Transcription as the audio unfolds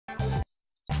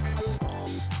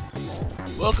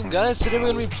Welcome guys, today we're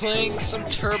going to be playing some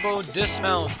Turbo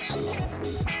Dismount.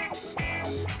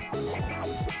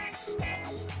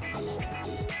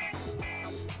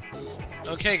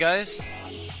 Okay guys,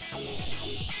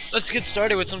 let's get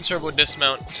started with some Turbo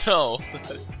Dismount. So,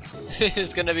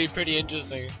 it's going to be pretty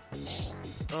interesting.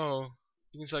 Oh,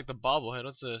 you can select the bobblehead.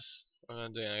 What's this? What am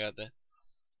I doing? I got that.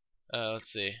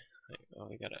 Let's see. Oh,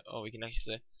 we got it. Oh, we can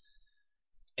actually say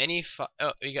any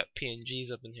oh, we got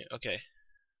PNGs up in here. Okay.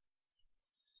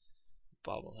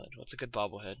 Bobblehead. What's a good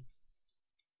bobblehead?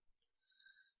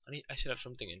 I should have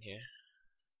something in here.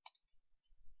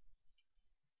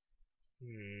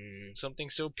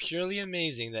 Something so purely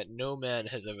amazing that no man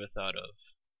has ever thought of.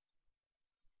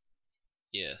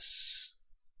 Yes.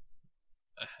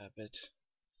 I have it.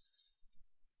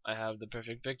 I have the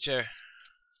perfect picture.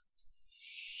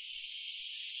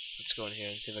 Let's go in here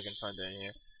and see if I can find it in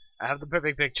here. I have the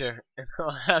perfect picture, and all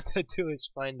I have to do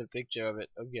is find a picture of it.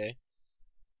 Okay.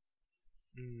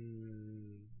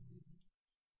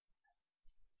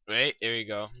 Wait, there we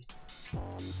go.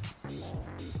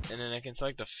 And then I can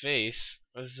select the face.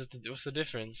 What's the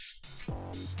difference?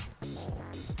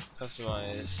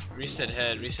 Customize. Reset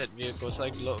head. Reset vehicle.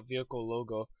 Select vehicle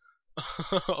logo.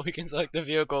 We can select the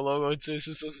vehicle logo too. This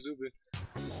is so stupid.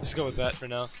 Let's go with that for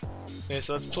now. Okay,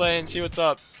 so let's play and see what's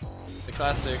up. The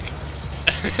classic.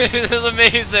 This is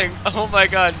amazing. Oh my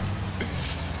god.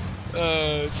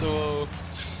 So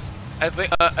I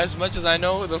think as much as I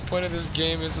know, the point of this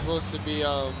game is supposed to be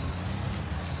to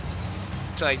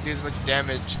like do as much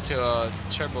damage to the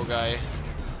turbo guy.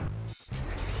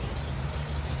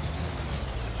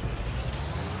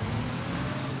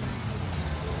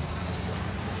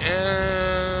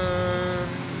 And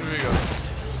here we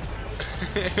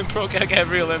go. Broke like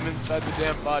every limb inside the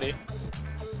damn body.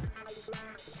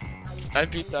 I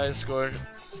beat the high score.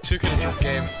 Too good at this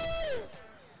game.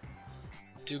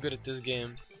 Too good at this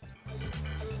game.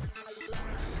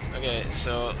 Okay,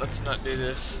 so let's not do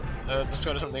this. Let's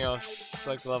go to something else.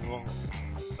 Select level.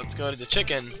 Let's go to the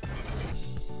chicken.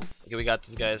 Okay, we got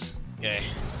this, guys. Okay.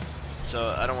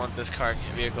 So I don't want this car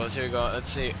vehicles. Here we go. Let's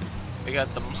see. We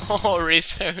got the mall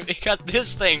racer. We got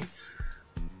this thing.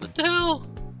 What the hell?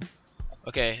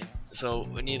 Okay, so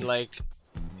we need like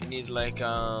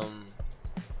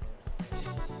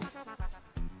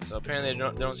so apparently they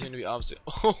don't seem to be opposite.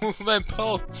 Oh, my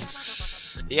bolts!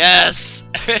 Yes!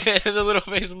 The little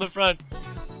face on the front.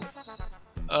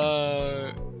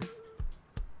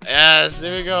 Yes,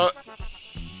 there we go.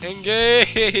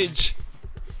 Engage!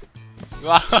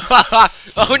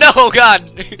 Oh no,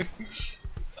 God!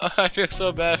 Oh, I feel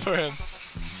so bad for him.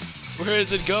 Where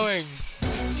is it going?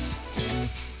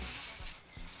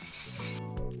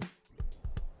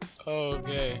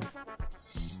 Okay.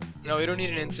 No, we don't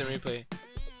need an instant replay.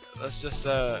 Let's just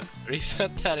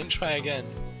reset that and try again.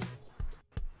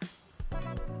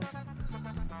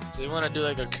 So we want to do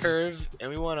like a curve, and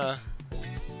we want to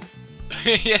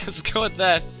yeah, let's go with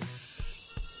that.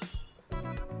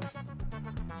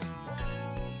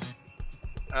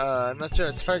 I'm not sure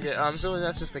a target. I'm assuming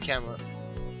that's just the camera.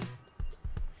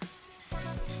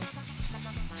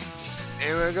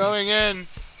 And we're going in.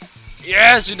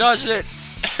 Yes, you dodged it.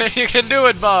 You can do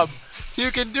it, Bob.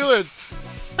 You can do it.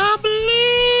 I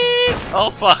believe. Oh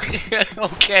fuck.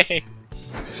 Okay.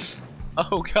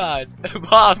 Oh god.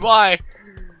 Bob, why?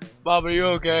 Bob, are you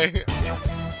okay?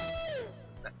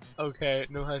 Okay,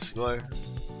 no high score.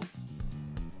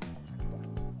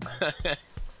 That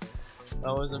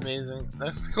was amazing.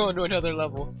 Let's go into another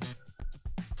level.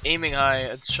 Aiming high.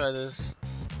 Let's try this.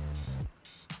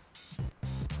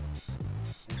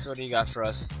 So what do you got for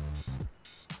us?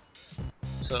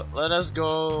 So let us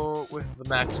go with the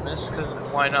Maximus, because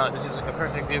why not? This seems like a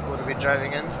perfect vehicle to be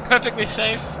driving in. Perfectly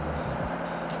safe.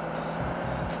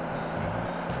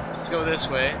 Let's go this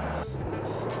way.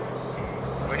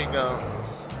 Where'd he go?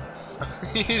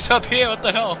 He's up here, what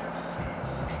the hell?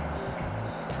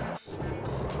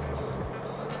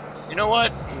 You know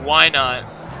what? Why not?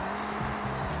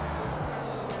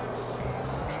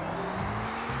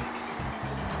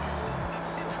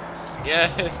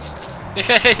 Yes.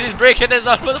 He's breaking his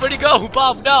arm. Where'd he go?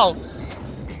 Bob, no!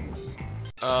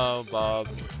 Oh, Bob.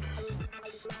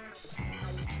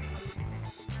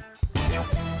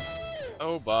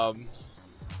 Oh, Bob.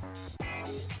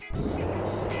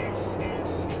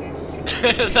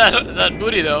 that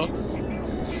booty though.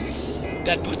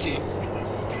 That booty.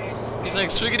 He's like,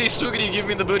 swiggity swiggity, give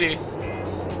me the booty.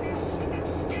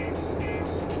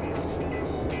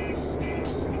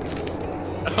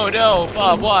 Oh no,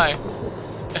 Bob, why?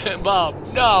 Bob,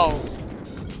 no!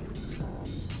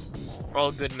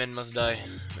 All good men must die.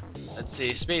 Let's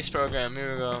see, space program,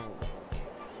 here we go.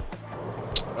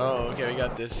 Oh, okay, we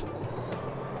got this.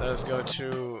 Let's go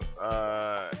to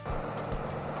go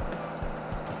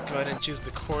ahead and choose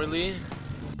the Corley.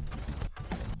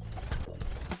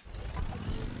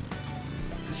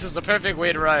 This is the perfect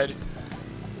way to ride.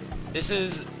 This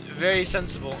is very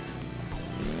sensible.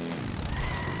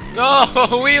 Go,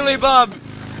 wheelie Bob!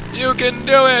 You can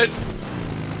do it!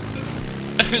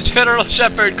 General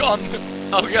Shepard gone.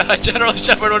 Oh god, General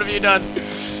Shepard, what have you done?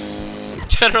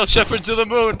 General Shepard to the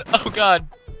moon. Oh god.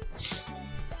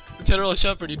 General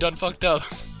Shepard, you done fucked up.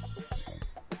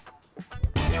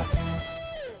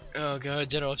 Oh god,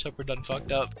 General Shepard done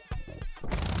fucked up.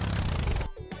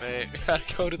 Wait, I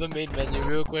gotta go to the main menu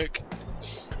real quick.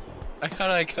 I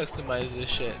gotta customize this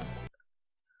shit.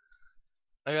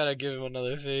 I gotta give him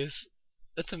another face.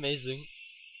 That's amazing.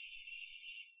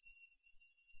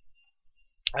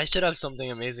 I should have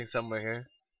something amazing somewhere here.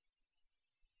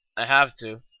 I have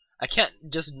to. I can't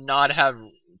just not have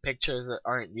pictures that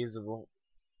aren't usable.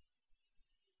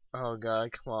 Oh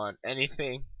god, come on.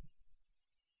 Anything.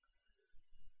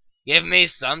 Give me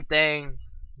something.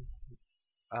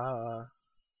 I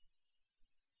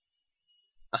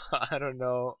don't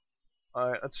know.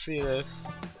 Alright, let's see this.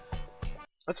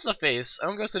 What's the face? I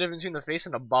don't know what's the difference between the face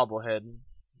and a bobblehead.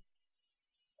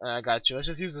 I got you. Let's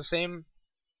just use the same.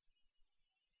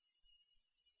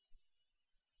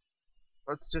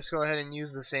 Let's just go ahead and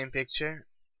use the same picture.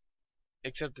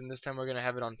 Except in this time we're gonna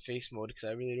have it on face mode because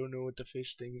I really don't know what the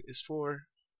face thing is for.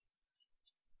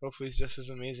 Hopefully it's just as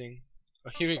amazing.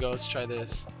 Oh, here we go. Let's try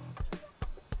this.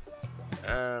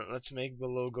 Let's make the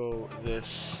logo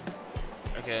this.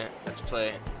 Okay, let's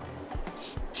play.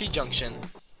 T-junction.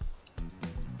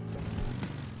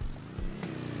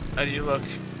 How do you look?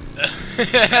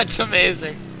 That's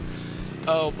amazing.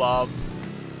 Oh, Bob.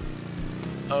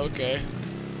 Okay.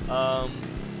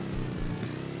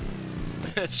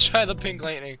 Let's try the pink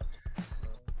lightning.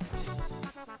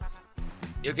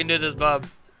 You can do this, Bob.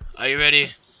 Are you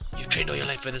ready? You've trained all your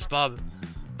life for this, Bob.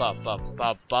 Bob, Bob,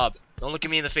 Bob, Bob. Don't look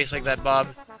at me in the face like that, Bob.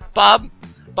 Bob!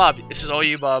 Bob, this is all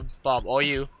you, Bob. Bob, all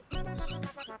you.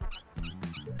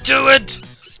 Do it!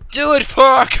 Do it for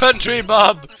our country,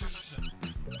 Bob!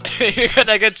 You're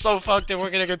gonna get so fucked and we're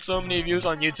gonna get so many views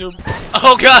on YouTube.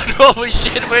 Oh god, holy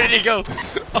shit, where did he go?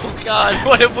 Oh god,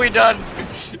 what have we done?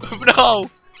 No!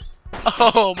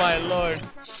 Oh my lord.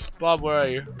 Bob, where are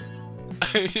you?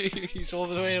 He's all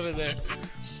the way over there.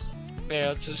 Okay,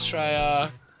 let's just try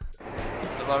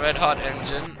the red hot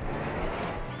engine.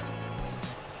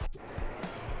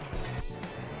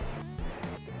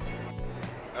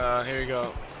 Here we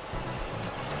go.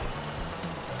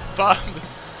 Bob,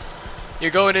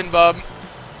 you're going in, Bob.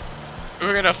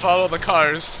 We're gonna follow the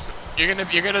cars. You're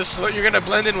gonna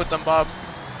blend in with them, Bob.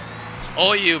 It's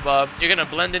all you, Bob. You're gonna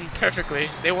blend in perfectly.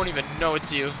 They won't even know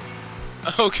it's you.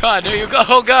 Oh god, there you go.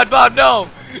 Oh god, Bob, no!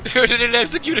 You didn't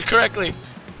execute it correctly.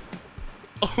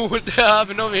 Oh, what the hell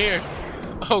happened over here?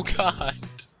 Oh god.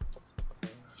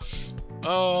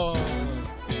 Oh.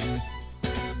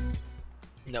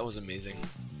 That was amazing.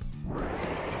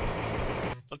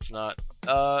 Let's not.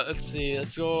 Let's see.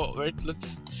 Let's go. Right. Let's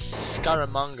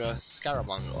Scaramanga.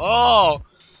 Scaramanga. Oh,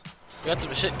 we got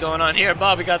some shit going on here,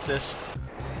 Bob. We got this.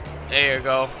 There you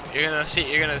go. You're gonna see.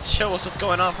 You're gonna show us what's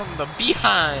going on from the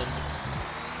behind.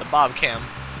 The Bob cam.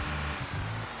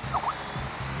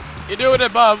 You're doing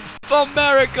it, Bob. For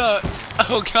America.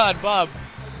 Oh God, Bob.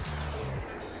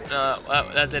 No,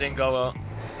 that didn't go well.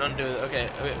 Don't do it. Okay,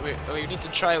 we need to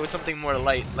try it with something more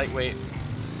lightweight.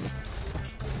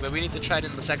 But we need to try it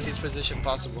in the sexiest position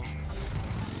possible.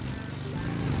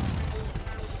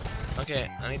 Okay,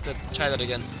 I need to try that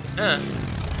again. There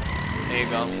you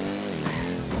go.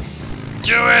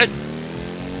 Do it!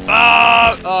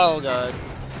 Oh god.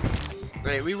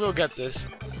 Wait, we will get this.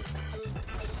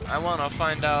 I wanna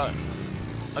find out.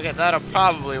 Okay, that'll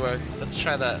probably work. Let's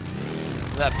try that.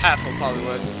 That path will probably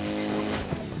work.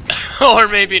 Or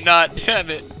maybe not, damn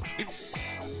it.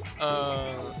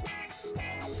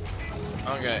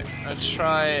 Okay, let's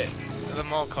try the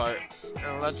mall cart.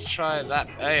 And let's try that.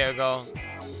 There you go.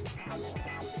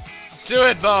 Do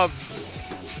it, Bob!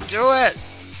 Do it!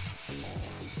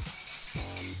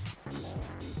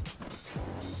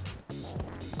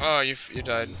 Oh, you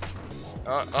died.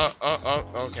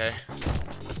 Oh, okay.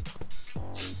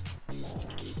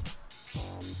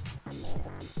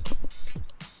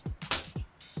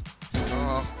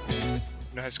 Oh,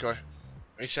 no high score.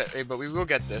 Reset, hey, but we will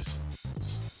get this.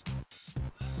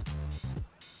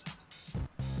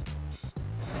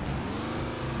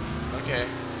 Okay.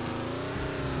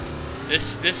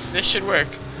 This should work.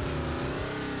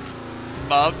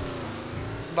 Bob,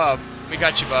 we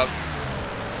got you, Bob.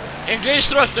 Engage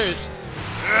thrusters.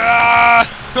 Ah!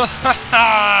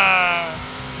 I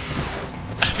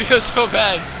feel so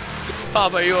bad.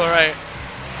 Bob, are you alright?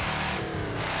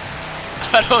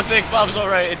 I don't think Bob's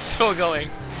alright. It's still going.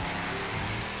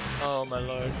 Oh my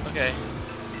lord. Okay.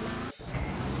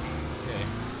 Okay.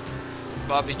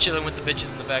 Bob, be chilling with the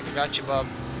bitches in the back. I got you, Bob.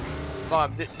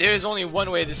 Bob, there is only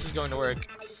one way this is going to work.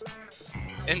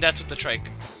 And that's with the trike.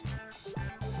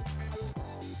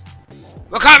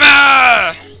 We're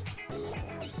coming!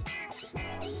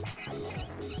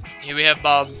 Here we have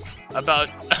Bob about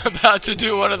to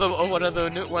do one of the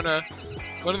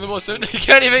most. He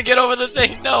can't even get over the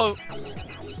thing. No,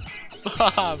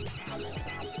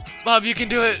 Bob, you can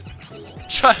do it.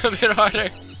 Try a bit harder.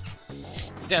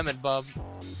 Damn it, Bob.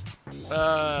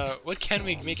 What can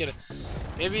we make it?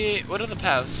 Maybe what are the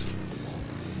paths?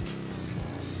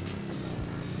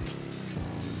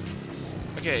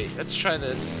 Okay, let's try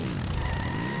this.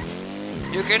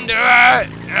 You can do it!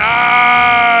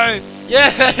 Ah!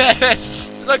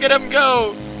 Yes! Look at him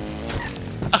go!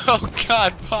 Oh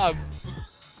god, Bob.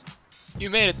 You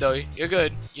made it though. You're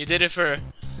good. You did it for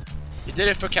count. You did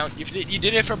it for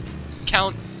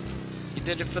count. You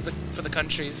did it for the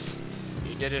countries.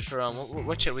 You did it for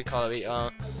what should we call it?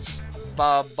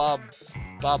 Bobopolis.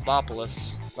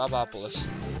 Bobopolis.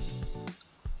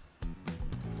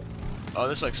 Oh,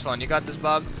 this looks fun. You got this,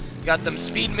 Bob? You got them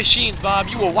speed machines, Bob.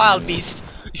 You a wild beast.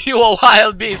 You a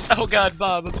wild beast. Oh god,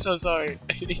 Bob, I'm so sorry.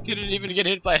 He didn't even get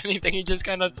hit by anything. He just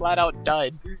kind of flat out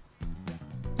died.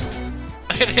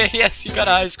 Yes, you got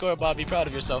a high score, Bob. Be proud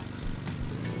of yourself.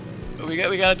 We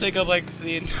gotta take up like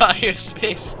the entire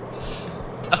space.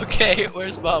 Okay,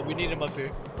 where's Bob? We need him up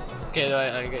here. Okay,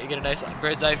 I get a nice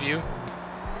bird's eye view.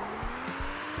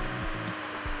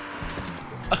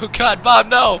 Oh god, Bob,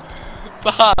 no!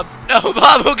 Bob, no,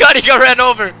 Bob! Oh god, he got ran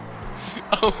over.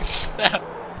 Oh snap!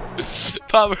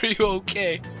 Bob, are you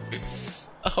okay?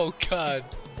 Oh god.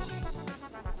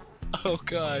 Oh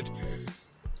god.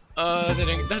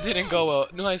 That didn't go well.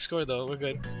 No high score though. We're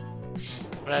good.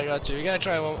 Alright, I got you. We gotta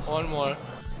try one more.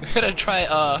 We gotta try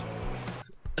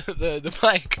the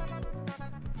bike.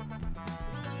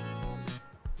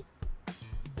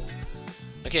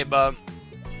 Okay, Bob.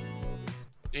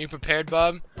 Are you prepared,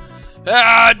 Bob?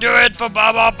 Ah, do it for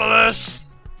Bobopolis!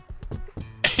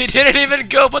 He didn't even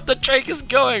go, but the trike is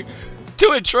going.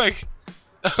 Do it, trike.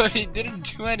 He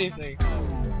didn't do anything.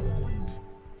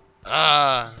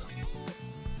 Ah,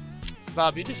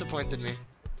 Bob, you disappointed me.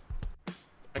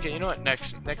 Okay, you know what?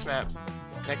 Next map.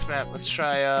 Let's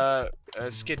try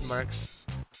skid marks.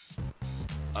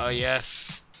 Oh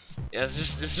yes, yes.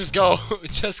 Just go.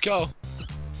 Just go.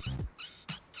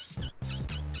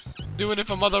 Doing it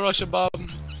for Mother Russia, Bob.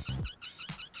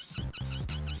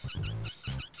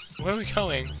 Where are we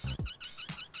going?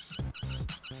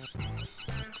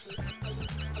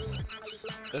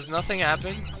 Does nothing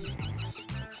happen?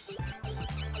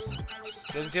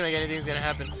 Doesn't seem like anything's gonna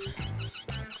happen.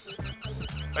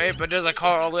 Wait, but there's a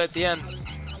car all the way at the end.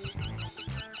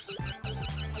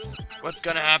 What's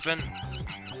gonna happen?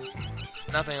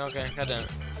 Nothing, okay, goddamn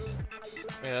it.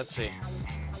 Wait, let's see.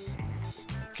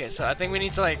 Okay, so I think we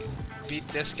need to like beat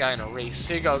this guy in a race.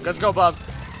 Here you go, let's go, Bob.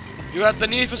 You got the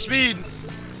need for speed.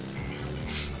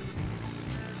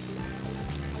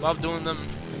 Bob doing them.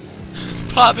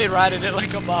 Bobby riding it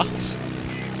like a boss.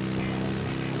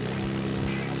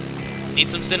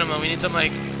 Need some cinema. We need some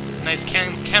like nice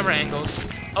camera angles.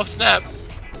 Oh snap!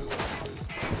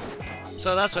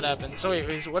 So that's what happened. So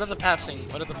wait, so what are the paths saying?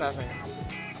 What are the paths saying?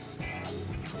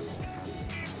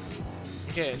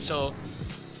 Okay, so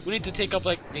we need to take up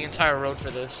like the entire road for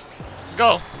this.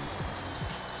 Go!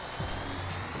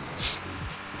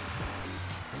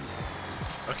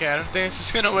 Okay, I don't think this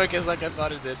is gonna work as like I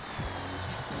thought it did.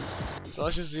 So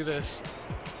let's just do this.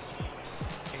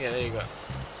 Okay, there you go.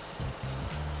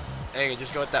 There you go,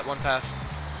 just go with that one path.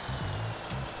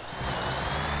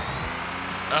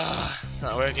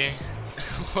 Not working.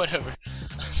 Whatever.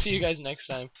 I'll see you guys next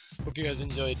time. Hope you guys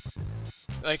enjoyed.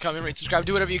 Like, comment, rate, subscribe,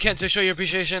 do whatever you can to show your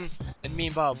appreciation. And me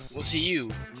and Bob will see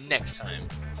you next time.